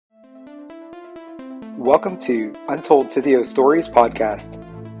Welcome to Untold Physio Stories podcast,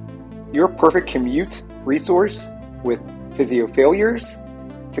 your perfect commute resource with physio failures,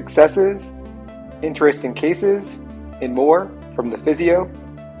 successes, interesting cases, and more from the physio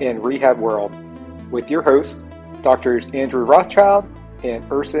and rehab world with your hosts, Drs. Andrew Rothschild and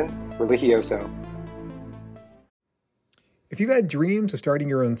Urson Religioso. If you've had dreams of starting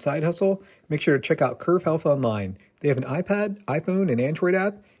your own side hustle, make sure to check out Curve Health Online. They have an iPad, iPhone, and Android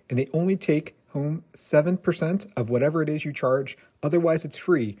app, and they only take home 7% of whatever it is you charge. Otherwise, it's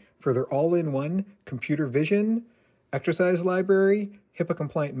free for their all-in-one computer vision, exercise library,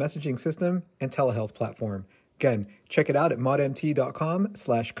 HIPAA-compliant messaging system, and telehealth platform. Again, check it out at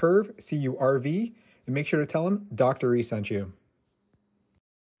modmt.com/curve, C-U-R-V, and make sure to tell them Dr. E sent you.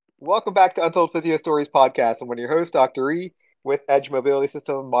 Welcome back to Untold Physio Stories podcast. I'm one of your hosts, Dr. E, with Edge Mobility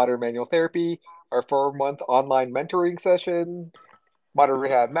System, Modern Manual Therapy, our 4-month online mentoring session, Modern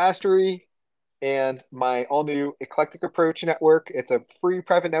Rehab Mastery, and my all-new Eclectic Approach Network. It's a free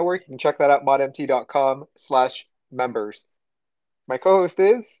private network. You can check that out, modmt.com/members. My co-host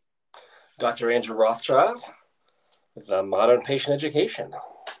is Dr. Andrew Rothschild with Modern Patient Education.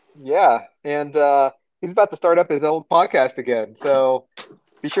 Yeah, and he's about to start up his old podcast again, so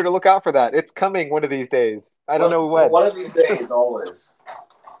be sure to look out for that. It's coming one of these days. I don't know when. One of these days, always.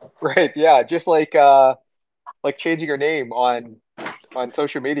 Right, yeah, just like changing your name on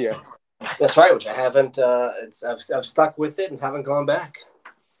social media. That's right, which I haven't. I've stuck with it and haven't gone back.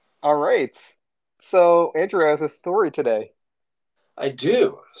 All right. So Andrew has a story today. I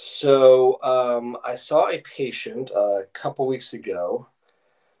do. So I saw a patient a couple weeks ago.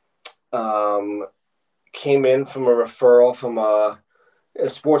 Came in from a referral from a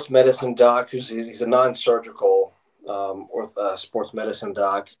sports medicine doc. He's a non-surgical sports medicine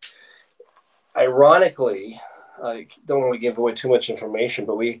doc. Ironically, I don't want to give away too much information,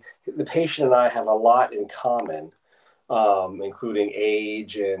 but the patient and I have a lot in common, including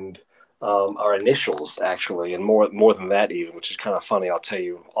age and our initials, actually, and more than that even, which is kind of funny. I'll tell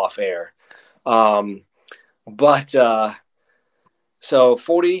you off air. So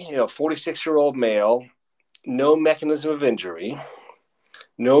 46-year-old male, no mechanism of injury,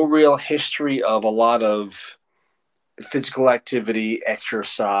 no real history of a lot of physical activity,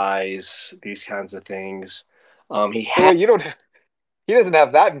 exercise, these kinds of things. He doesn't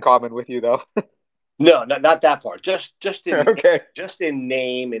have that in common with you, though. No, not that part. Just in okay. Just in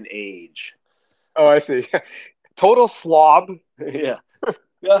name and age. Oh, I see. Total slob. Yeah.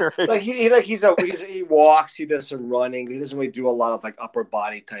 Right. He walks. He does some running. He doesn't really do a lot of upper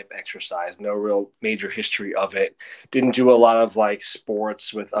body type exercise. No real major history of it. Didn't do a lot of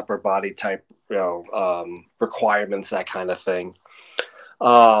sports with upper body type requirements, that kind of thing.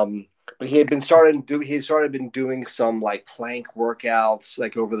 But he had started doing some plank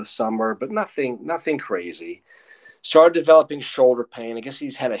workouts over the summer, but nothing crazy. Started developing shoulder pain. I guess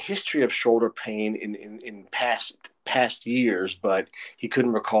he's had a history of shoulder pain in past years, but he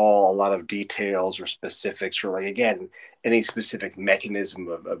couldn't recall a lot of details or specifics or any specific mechanism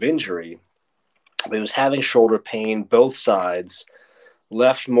of injury. But he was having shoulder pain, both sides,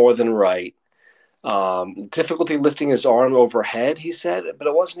 left more than right. Difficulty lifting his arm overhead, he said, but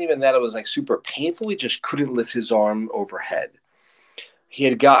it wasn't even that. It was super painful. He just couldn't lift his arm overhead. He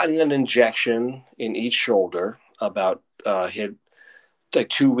had gotten an injection in each shoulder he had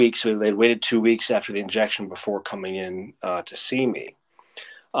 2 weeks. So they'd waited 2 weeks after the injection before coming in to see me.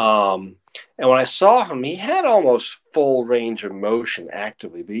 And when I saw him, he had almost full range of motion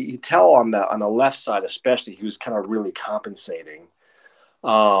actively, but you could tell on the left side, especially, he was kind of really compensating.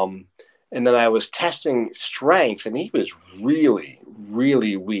 And then I was testing strength, and he was really,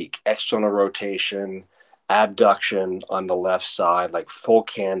 really weak. External rotation, abduction on the left side, full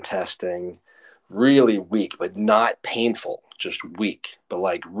can testing, really weak, but not painful, just weak, but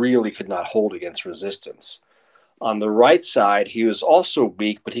really could not hold against resistance. On the right side, he was also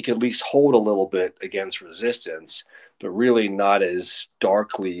weak, but he could at least hold a little bit against resistance, but really not as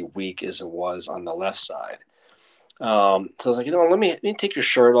darkly weak as it was on the left side. So I was like, let me take your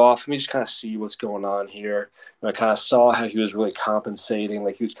shirt off. Let me just kind of see what's going on here. And I kind of saw how he was really compensating.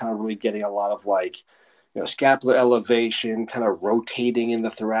 He was kind of really getting a lot of scapular elevation, kind of rotating in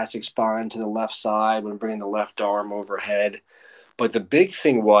the thoracic spine to the left side when bringing the left arm overhead. But the big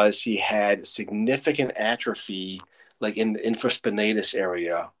thing was he had significant atrophy, in the infraspinatus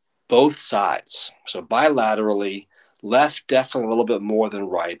area, both sides. So bilaterally, left definitely a little bit more than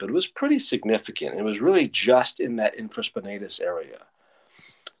right, but it was pretty significant. It was really just in that infraspinatus area.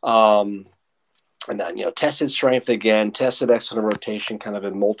 And then, tested strength again, tested external rotation kind of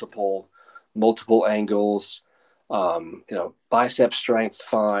in multiple angles. Bicep strength,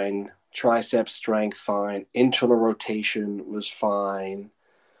 fine. tricep strength fine, internal rotation was fine.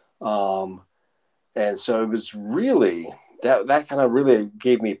 Um, and so it was really that kind of really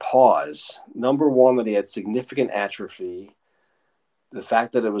gave me pause. Number one, that he had significant atrophy, the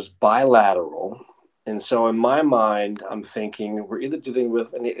fact that it was bilateral. And so in my mind, I'm thinking we're either dealing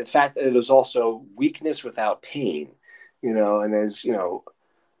with, and in fact, it is also weakness without pain, and as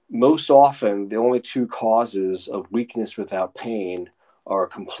most often, the only two causes of weakness without pain are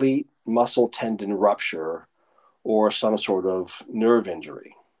complete muscle tendon rupture or some sort of nerve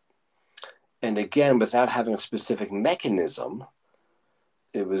injury. And again, without having a specific mechanism,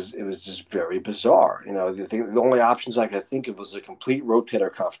 it was just very bizarre. The only options I could think of was a complete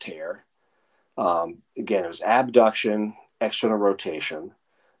rotator cuff tear. Again, it was abduction, external rotation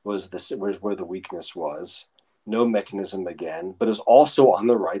was where the weakness was. No mechanism again, but it was also on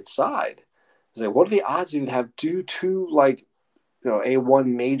the right side. It's like, what are the odds you'd have two like a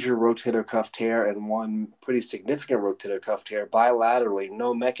one major rotator cuff tear and one pretty significant rotator cuff tear bilaterally,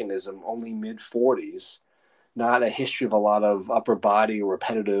 no mechanism, only mid 40s, not a history of a lot of upper body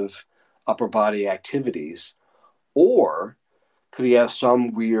repetitive upper body activities, or could he have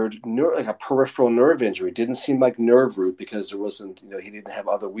some weird like a peripheral nerve injury? Didn't seem like nerve root because there wasn't, he didn't have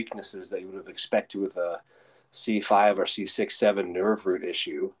other weaknesses that you would have expected with a C5 or C6, 7 nerve root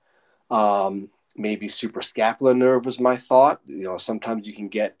issue. Maybe suprascapular nerve was my thought. Sometimes you can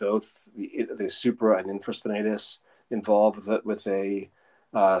get both the supra and infraspinatus involved with a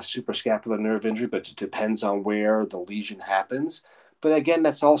suprascapular nerve injury, but it depends on where the lesion happens. But again,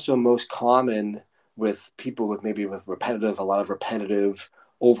 that's also most common with people with maybe with a lot of repetitive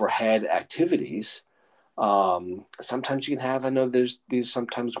overhead activities. Sometimes you can have, I know there's these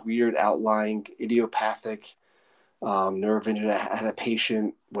sometimes weird outlying idiopathic nerve injury. I had a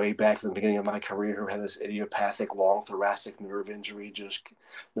patient way back in the beginning of my career who had this idiopathic long thoracic nerve injury. Just,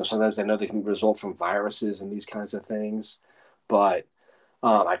 sometimes I know they can result from viruses and these kinds of things. But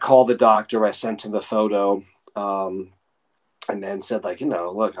I called the doctor, I sent him the photo, and then said, like,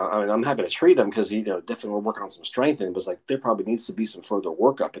 look, I mean, I'm happy to treat him because he, definitely will work on some strengthening. But it's like there probably needs to be some further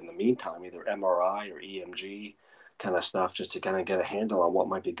workup in the meantime, either MRI or EMG kind of stuff, just to kind of get a handle on what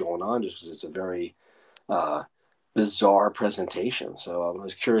might be going on, just because it's a very uh, bizarre presentation. So I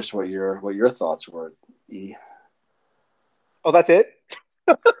was curious what your thoughts were. E. Oh, that's it?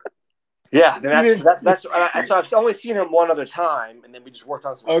 Yeah, and You didn't. that's so I've only seen him one other time, and then we just worked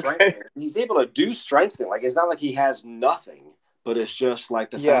on some Okay. strengthening. He's able to do strengthening. Like, it's not like he has nothing, but it's just like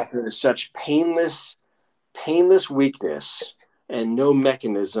the Yeah. fact that it's such painless weakness and no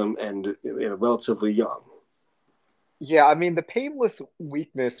mechanism, and relatively young. Yeah, I mean, the painless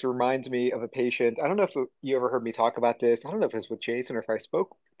weakness reminds me of a patient. I don't know if you ever heard me talk about this. I don't know if it was with Jason or if I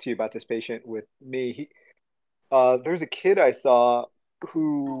spoke to you about this patient with me. There's a kid I saw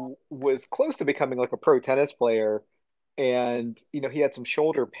who was close to becoming like a pro tennis player, and he had some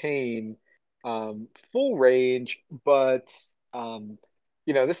shoulder pain, full range, but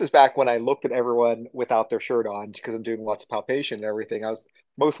this is back when I looked at everyone without their shirt on because I'm doing lots of palpation and everything. I was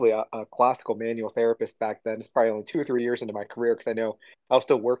mostly a classical manual therapist back then. It's probably only 2 or 3 years into my career because I know I was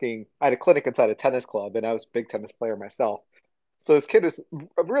still working. I had a clinic inside a tennis club, and I was a big tennis player myself. So this kid is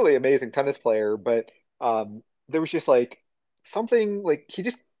a really amazing tennis player, but there was just like something like he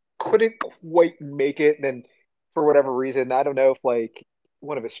just couldn't quite make it. And then for whatever reason, I don't know if like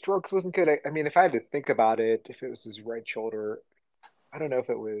one of his strokes wasn't good. I mean, if I had to think about it, if it was his right shoulder, I don't know if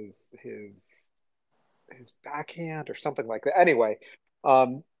it was his backhand or something like that. Anyway,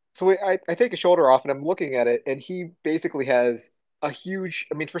 um, so I take a shoulder off and I'm looking at it, and he basically has a huge.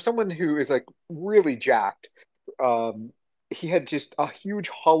 I mean, for someone who is like really jacked, um, he had just a huge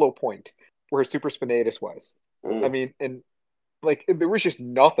hollow point where his supraspinatus was. I Mm. mean, and like there was just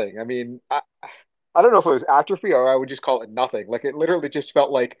nothing. I mean, I don't know if it was atrophy or I would just call it nothing. Like it literally just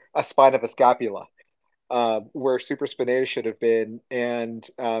felt like a spine of a scapula, where supraspinatus should have been. And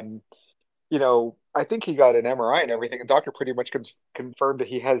I think he got an MRI and everything, and doctor pretty much confirmed that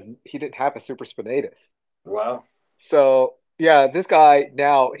he didn't have a supraspinatus. Wow. So yeah, this guy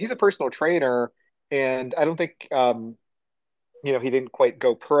now he's a personal trainer, and I don't think he didn't quite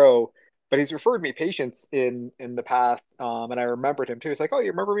go pro, but he's referred me patients in the past, and I remembered him too. He's like, "Oh,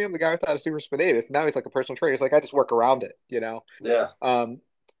 you remember me? I'm the guy without a supraspinatus." And now he's like a personal trainer. He's like, "I just work around it." Yeah. Um,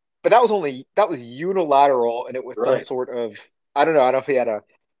 but that was unilateral, and it was some Right. sort of I don't know. I don't know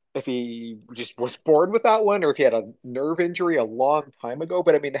if he just was born with that one or if he had a nerve injury a long time ago.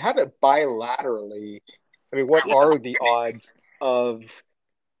 But I mean, to have it bilaterally, I mean, what Yeah. are the odds of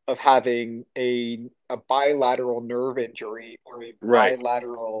having a bilateral nerve injury or Right.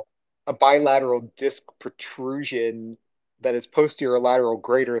 a bilateral disc protrusion that is posterior lateral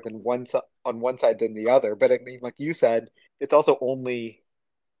greater than on one side than the other. But I mean, like you said, it's also only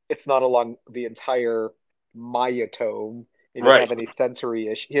it's not along the entire myotome. He doesn't Right. have any sensory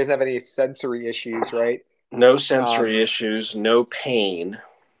issue. He doesn't have any sensory issues, right? No Um, sensory issues, no pain.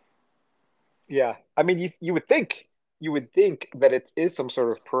 yeah. I mean, you would think that it is some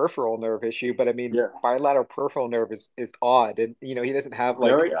sort of peripheral nerve issue, but I mean, Yeah. bilateral peripheral nerve is odd, and he doesn't have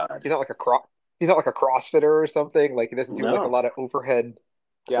like Very odd. he's not like a he's not like a CrossFitter or something. Like he doesn't do like a No. lot of overhead.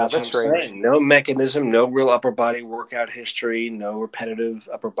 So Yeah, that's what that's I'm strange. saying. No mechanism, no real upper body workout history, no repetitive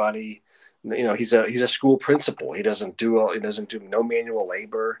upper body. He's a school principal. He doesn't do no manual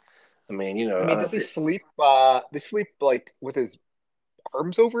labor. I mean, I mean, does he sleep? Does he sleep like with his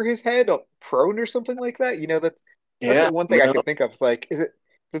arms over his head, prone or something like that? That's the yeah, one thing I no, could think of. Is like, is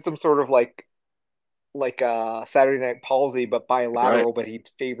it some sort of like Saturday Night Palsy, but right. bilateral, but he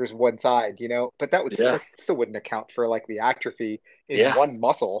favors one side, But Yeah, that still wouldn't account for like the atrophy in yeah, one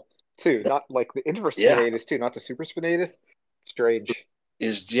muscle too, not like the yeah. infraspinatus too, not the supraspinatus. Strange.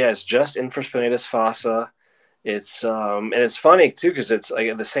 It's just infraspinatus fossa. And it's funny too because it's like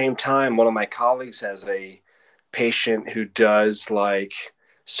at the same time one of my colleagues has a patient who does like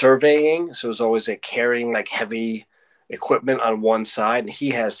surveying, so it's always like carrying like heavy equipment on one side, and he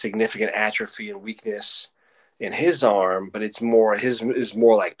has significant atrophy and weakness in his arm, but it's more his is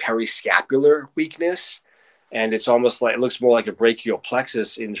more like periscapular weakness, and it's almost like it looks more like a brachial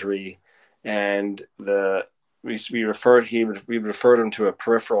plexus injury, and the we referred him to a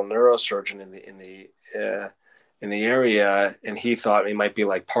peripheral neurosurgeon in the area, and he thought it might be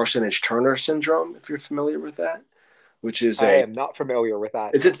like Parsonage Turner syndrome, if you're familiar with that, which is I a am not familiar with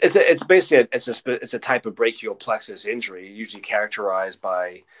that. it's basically it's a type of brachial plexus injury, usually characterized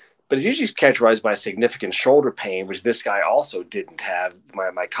by, but it's usually characterized by significant shoulder pain, which this guy also didn't have.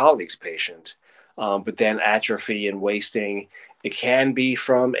 My colleague's patient, but then atrophy and wasting. It can be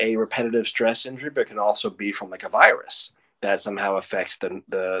from a repetitive stress injury, but it can also be from like a virus that somehow affects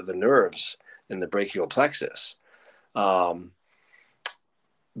the nerves in the brachial plexus. Um,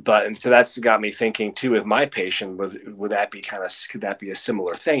 but and so that's got me thinking too with my patient, would that be could that be a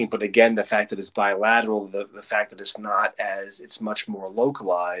similar thing? But again, the fact that it's bilateral, the fact that it's much more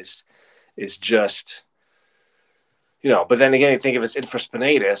localized is just, but then again, you think if it's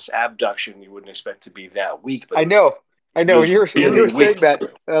infraspinatus abduction, you wouldn't expect to be that weak, but I know, I it know. was When you really were saying weak. that,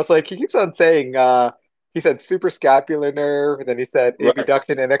 I was like, he keeps on saying, he said suprascapular nerve, and then he said Right.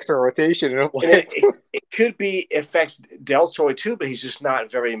 abduction and external rotation, and I'm And like, it could be affects deltoid too, but he's just not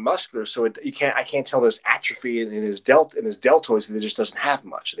very muscular. So I can't tell there's atrophy in his deltoids, and it just doesn't have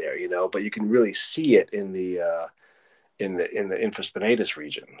much there, But you can really see it in the infraspinatus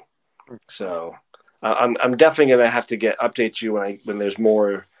region. So I'm definitely gonna have to update you when there's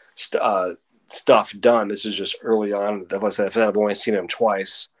more stuff done. This is just early on. Like I said, I've only seen him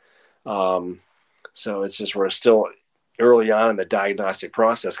twice. Um, so it's just we're still early on in the diagnostic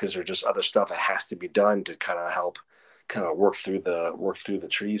process because there's just other stuff that has to be done to kind of help kind of work through the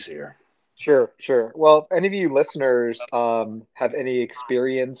trees here. sure, sure. Well, if any of you listeners have any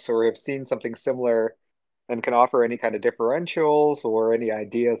experience or have seen something similar and can offer any kind of differentials or any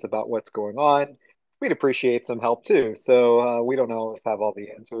ideas about what's going on, we'd appreciate some help too. So we don't always have all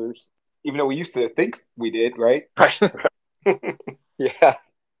the answers, even though we used to think we did, right? Right. Yeah.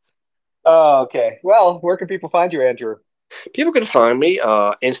 Oh, okay. Well, where can people find you, Andrew? People can find me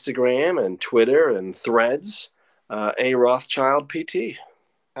Instagram and Twitter and Threads, a Rothschild PT.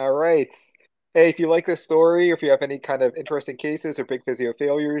 All right. Hey, if you like this story, or if you have any kind of interesting cases or big physio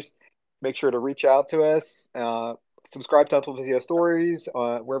failures, make sure to reach out to us. Subscribe to Untold Physio Stories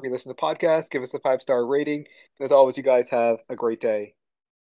wherever you listen to podcasts. Give us a 5-star rating. And as always, you guys have a great day.